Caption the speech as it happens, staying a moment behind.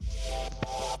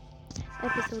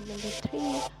episode number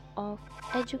 3 of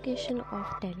Education of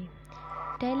Tally.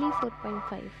 Tally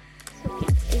 4.5. So it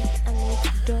is an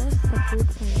DOS support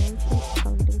financial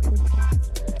accounting system.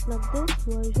 Now this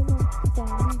version of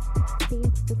Tally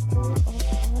takes the core of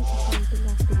all accounting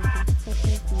activities such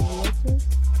as ledgers,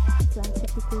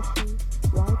 classification,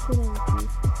 voucher entry,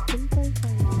 simple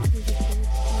financial reports,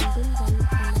 and then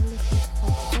analysis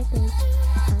of debtors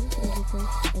and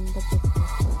creditors in the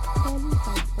business. Tally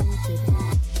 5.0.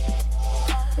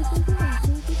 It is an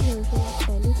updated version of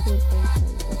Tally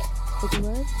 4.5. It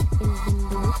works in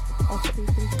Windows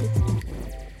operating system.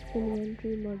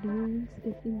 Inventory modules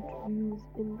is introduced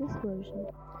in this version,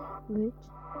 which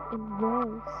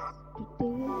involves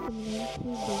detailed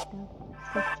inventory data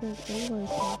such as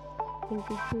invoicing,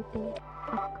 integrating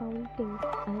accounting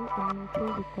and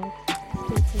inventory records,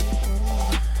 statements or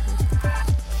numbers.